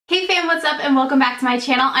what's up and welcome back to my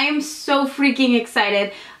channel. I am so freaking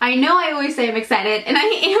excited. I know I always say I'm excited and I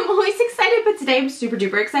am always excited, but today I'm super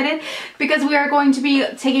duper excited because we are going to be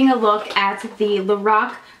taking a look at the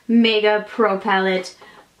Lorac Mega Pro palette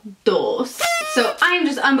Dos. So I'm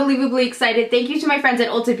just unbelievably excited. Thank you to my friends at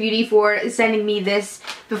Ulta Beauty for sending me this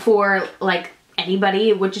before like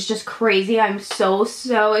anybody, which is just crazy. I'm so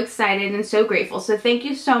excited and so grateful. So thank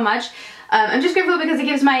you so much. I'm just grateful because it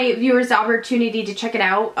gives my viewers the opportunity to check it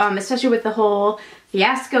out, especially with the whole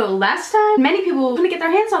fiasco last time. Many people want to get their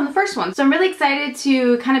hands on the first one. So I'm really excited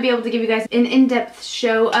to kind of be able to give you guys an in-depth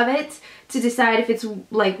show of it to decide if it's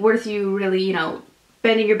like worth you really, you know,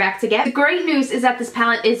 bending your back to get. The great news is that this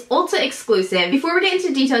palette is Ulta exclusive. Before we get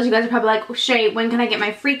into details, you guys are probably like, well, Shay, when can I get my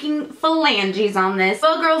freaking phalanges on this?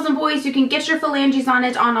 Well, girls and boys, you can get your phalanges on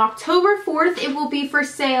it on October 4th. It will be for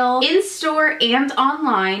sale in-store and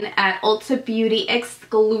online at Ulta Beauty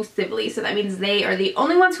exclusively. So that means they are the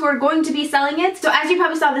only ones who are going to be selling it. So as you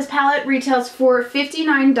probably saw, this palette retails for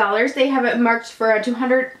 $59. They have it marked for a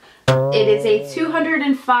It is a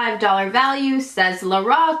 $205 value, says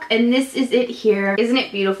Lorac, and this is it here. Isn't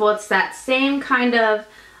it beautiful? It's that same kind of,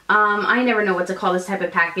 I never know what to call this type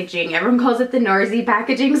of packaging. Everyone calls it the Narzy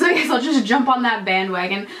packaging, so I guess I'll just jump on that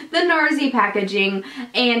bandwagon. The Narzy packaging,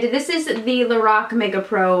 and this is the Lorac Mega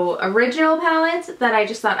Pro original palette that I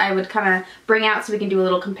just thought I would kind of bring out so we can do a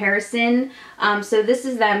little comparison. So this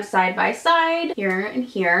is them side by side, here and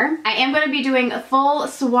here. I am going to be doing full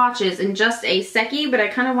swatches in just a seckie, but I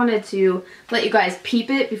kind of wanted to let you guys peep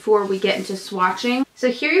it before we get into swatching.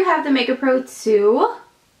 So here you have the Mega Pro 2.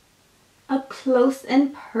 Up close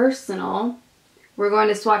and personal. We're going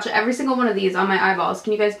to swatch every single one of these on my eyeballs.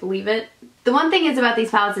 Can you guys believe it? The one thing is about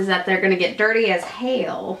these palettes is that they're going to get dirty as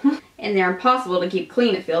hell. And they're impossible to keep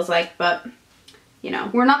clean, it feels like, but you know,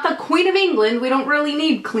 we're not the Queen of England. We don't really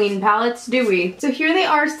need clean palettes, do we? So here they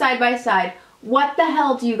are side by side. What the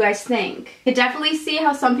hell do you guys think? I definitely see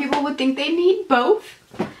how some people would think they need both.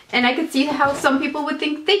 And I could see how some people would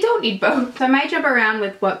think they don't need both. So I might jump around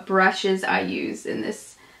with what brushes I use in this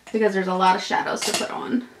because there's a lot of shadows to put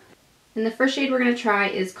on. And the first shade we're going to try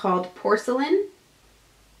is called Porcelain.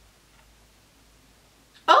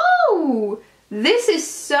 Oh! This is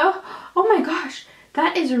so... Oh my gosh!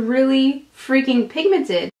 That is really freaking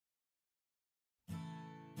pigmented.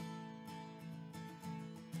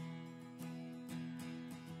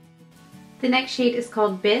 The next shade is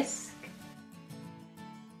called Bisque.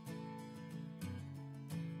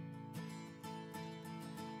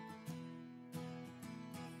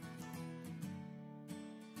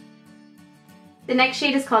 The next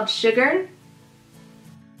shade is called Sugar.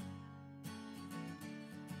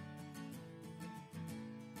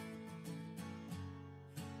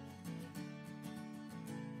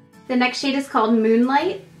 The next shade is called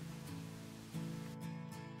Moonlight.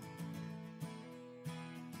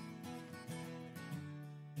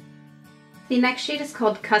 The next shade is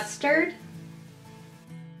called Custard.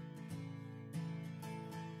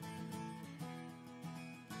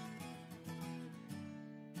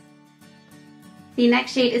 The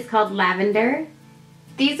next shade is called Lavender.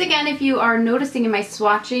 These, again, if you are noticing in my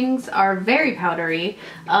swatchings, are very powdery.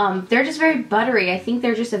 They're just very buttery. I think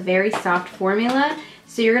they're just a very soft formula.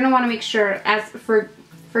 So you're going to want to make sure, as for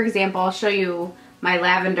example, I'll show you my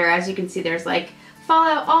lavender. As you can see, there's like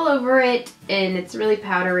fallout all over it and it's really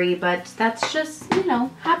powdery, but that's just, you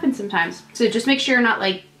know, happens sometimes. So just make sure you're not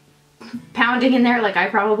like pounding in there like I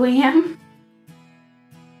probably am.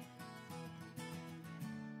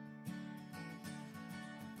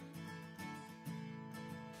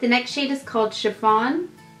 The next shade is called Chiffon.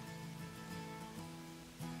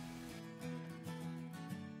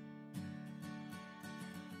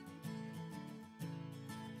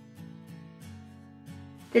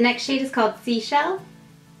 The next shade is called Seashell.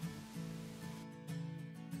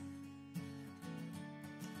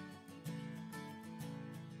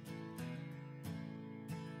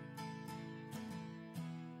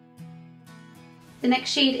 The next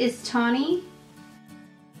shade is Tawny.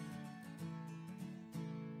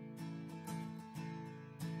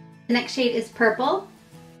 The next shade is Purple.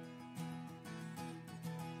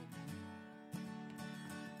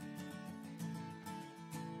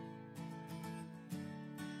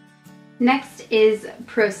 Next is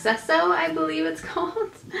Processo, I believe it's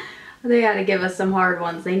called. They gotta give us some hard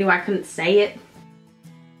ones. They knew I couldn't say it.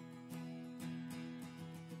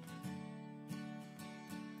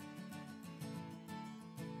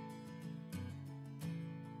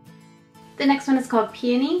 The next one is called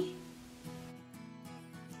Peony.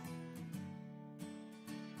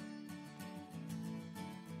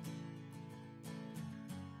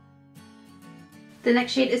 The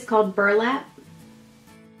next shade is called Burlap.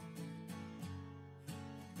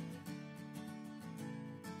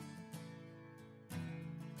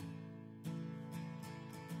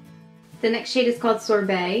 The next shade is called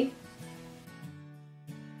Sorbet.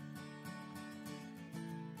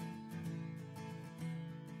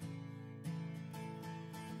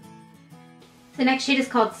 The next shade is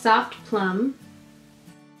called Soft Plum.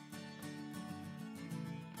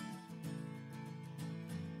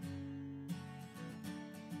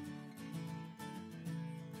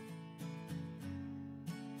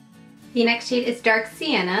 The next shade is Dark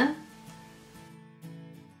Sienna.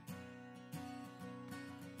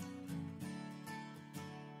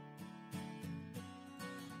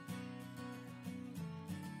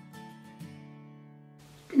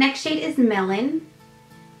 The next shade is Melon.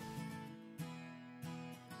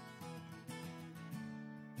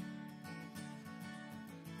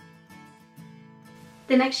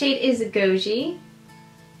 The next shade is Goji.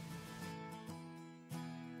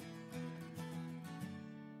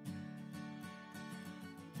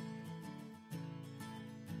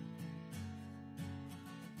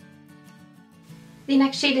 The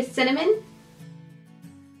next shade is Cinnamon.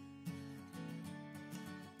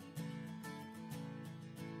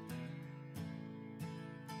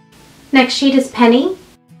 Next shade is Penny.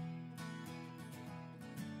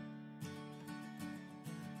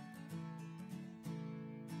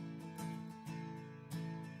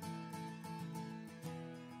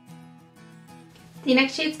 The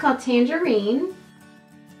next shade is called Tangerine.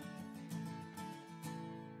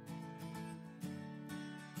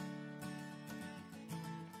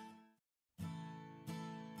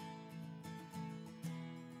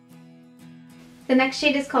 The next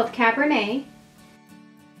shade is called Cabernet.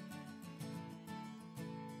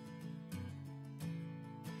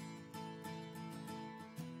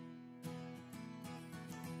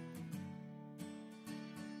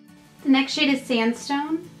 The next shade is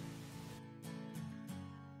Sandstone.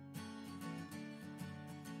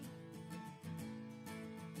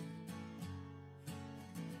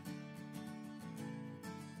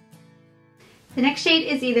 The next shade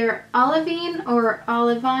is either Olivine or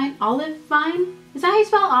Olivine. Olivine? Is that how you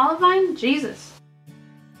spell Olivine? Jesus.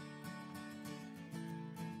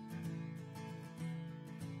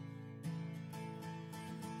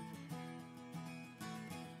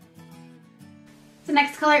 The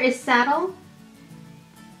next color is Saddle.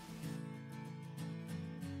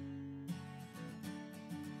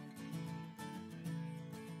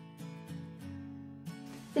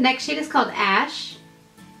 The next shade is called Ash.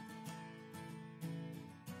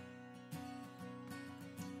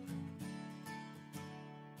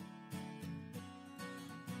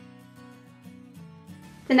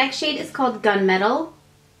 The next shade is called Gunmetal.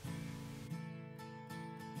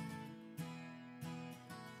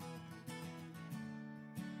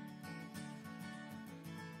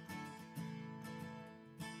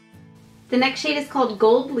 The next shade is called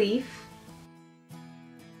Gold Leaf.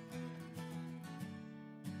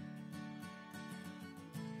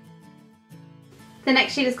 The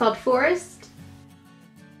next shade is called Forest.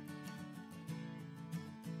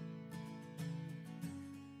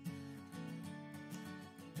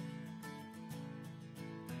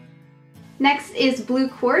 Next is Blue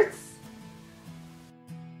Quartz.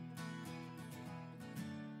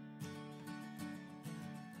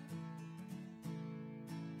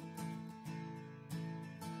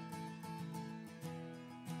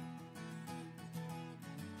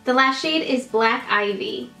 The last shade is Black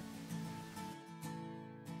Ivy.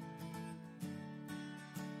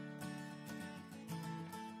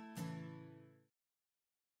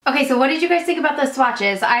 Okay, so what did you guys think about the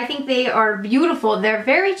swatches? I think they are beautiful. They're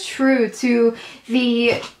very true to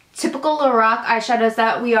the typical Lorac eyeshadows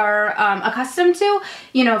that we are accustomed to,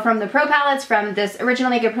 you know, from the Pro palettes, from this original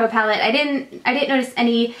Mega Pro palette. I didn't notice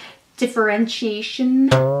any differentiation.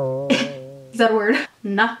 Is that a word?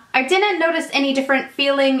 Nah. I didn't notice any different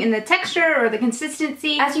feeling in the texture or the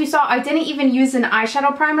consistency. As you saw, I didn't even use an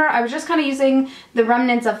eyeshadow primer. I was just kind of using the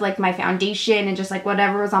remnants of like my foundation and just like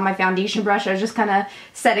whatever was on my foundation brush. I was just kind of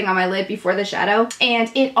setting on my lid before the shadow.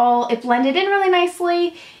 And it blended in really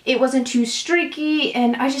nicely. It wasn't too streaky,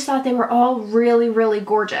 and I just thought they were all really, really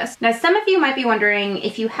gorgeous. Now, some of you might be wondering,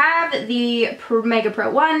 if you have the Mega Pro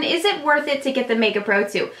 1, is it worth it to get the Mega Pro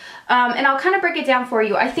 2? And I'll kind of break it down for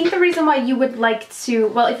you. I think the reason why you would like to,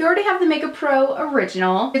 well, if you already have the Mega Pro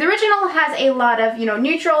Original, the Original has a lot of, you know,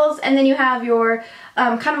 neutrals, and then you have your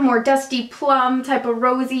kind of more dusty plum type of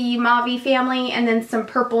rosy mauve family, and then some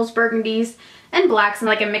purples, burgundies, and blacks, and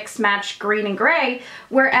like a mixed match green and gray.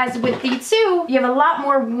 Whereas with the two, you have a lot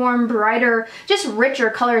more warm, brighter, just richer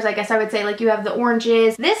colors, I guess I would say. Like you have the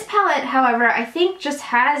oranges. This palette, however, I think just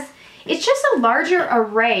has, it's just a larger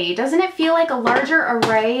array. Doesn't it feel like a larger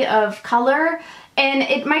array of color? And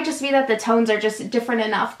it might just be that the tones are just different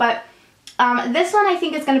enough, but This one I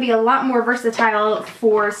think is going to be a lot more versatile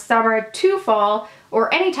for summer to fall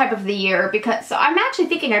or any type of the year, because so I'm actually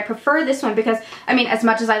thinking I prefer this one because, I mean, as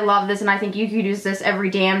much as I love this and I think you could use this every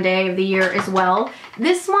damn day of the year as well,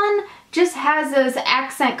 this one just has those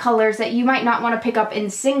accent colors that you might not want to pick up in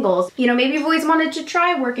singles. You know, maybe you've always wanted to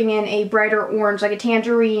try working in a brighter orange, like a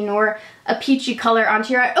tangerine or a peachy color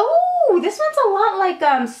onto your eye. Oh, this one's a lot like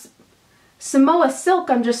Samoa Silk,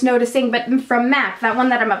 I'm just noticing, but from MAC, that one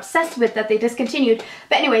that I'm obsessed with that they discontinued.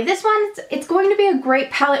 But anyway, this one, it's going to be a great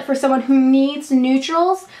palette for someone who needs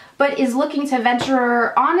neutrals, but is looking to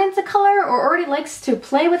venture on into color or already likes to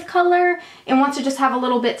play with color and wants to just have a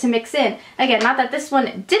little bit to mix in. Again, not that this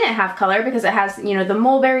one didn't have color because it has, you know, the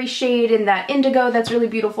mulberry shade and that indigo that's really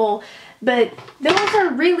beautiful, but those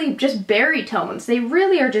are really just berry tones. They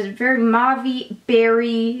really are just very mauve-y,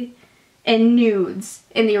 berry, and nudes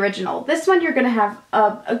in the original. This one you're gonna have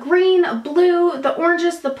a green, a blue, the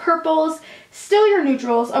oranges, the purples, still your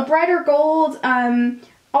neutrals, a brighter gold.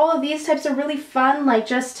 All of these types are really fun, like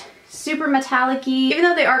just super metallic-y. Even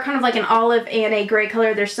though they are kind of like an olive and a gray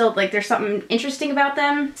color, they're still like, there's something interesting about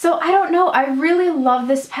them. So I don't know, I really love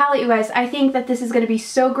this palette, you guys. I think that this is gonna be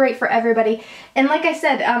so great for everybody. And like I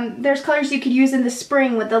said, there's colors you could use in the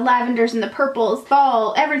spring with the lavenders and the purples,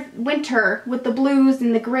 fall, winter with the blues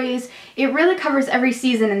and the grays. It really covers every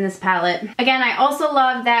season in this palette. Again, I also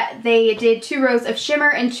love that they did 2 rows of shimmer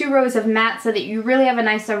and 2 rows of matte so that you really have a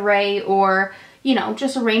nice array, or you know,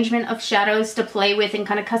 just arrangement of shadows to play with and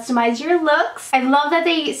kind of customize your looks. I love that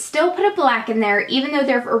they still put a black in there, even though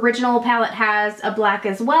their original palette has a black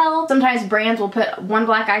as well. Sometimes brands will put one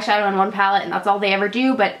black eyeshadow on one palette and that's all they ever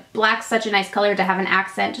do, but black's such a nice color to have an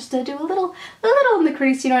accent, just to do a little in the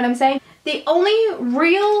crease, you know what I'm saying? The only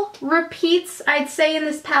real repeats I'd say in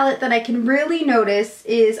this palette that I can really notice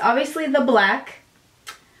is obviously the black,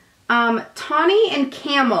 Tawny and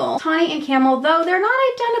Camel. Tawny and Camel, though they're not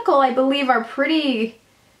identical, I believe are pretty,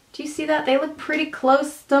 do you see that? They look pretty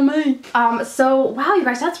close to me. So wow, you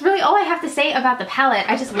guys, that's really all I have to say about the palette.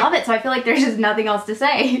 I just love it, so I feel like there's just nothing else to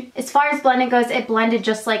say. As far as blending goes, it blended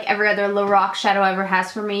just like every other Lorac shadow ever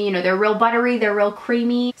has for me. You know, they're real buttery, they're real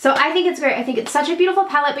creamy. So I think it's great. I think it's such a beautiful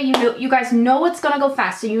palette, but you guys know it's gonna go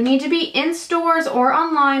fast. So you need to be in stores or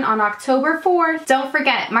online on October 4th. Don't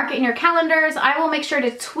forget, mark it in your calendars. I will make sure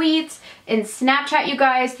to tweet and Snapchat you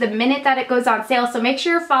guys the minute that it goes on sale, so make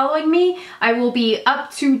sure you're following me. I will be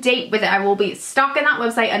up to date with it. I will be stalking that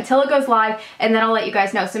website until it goes live, and then I'll let you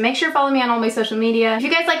guys know. So make sure you follow me on all my social media. If you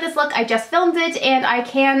guys like this look, I just filmed it and I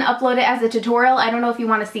can upload it as a tutorial. I don't know if you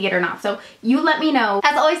want to see it or not, so you let me know.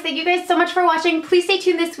 As always, thank you guys so much for watching. Please stay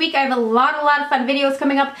tuned this week. I have a lot of fun videos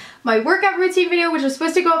coming up. My workout routine video, which was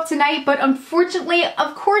supposed to go up tonight, but unfortunately,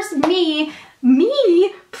 of course, me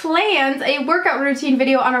planned a workout routine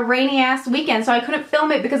video on a rainy ass weekend, so I couldn't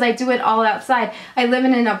film it because I do it all outside. I live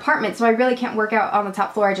in an apartment, so I really can't work out on the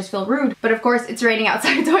top floor. I just feel rude. But of course, it's raining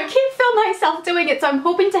outside, so I can't film myself doing it. So I'm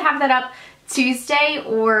hoping to have that up Tuesday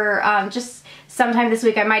or just sometime this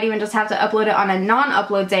week. I might even just have to upload it on a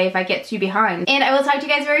non-upload day if I get too behind. And I will talk to you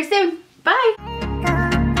guys very soon. Bye!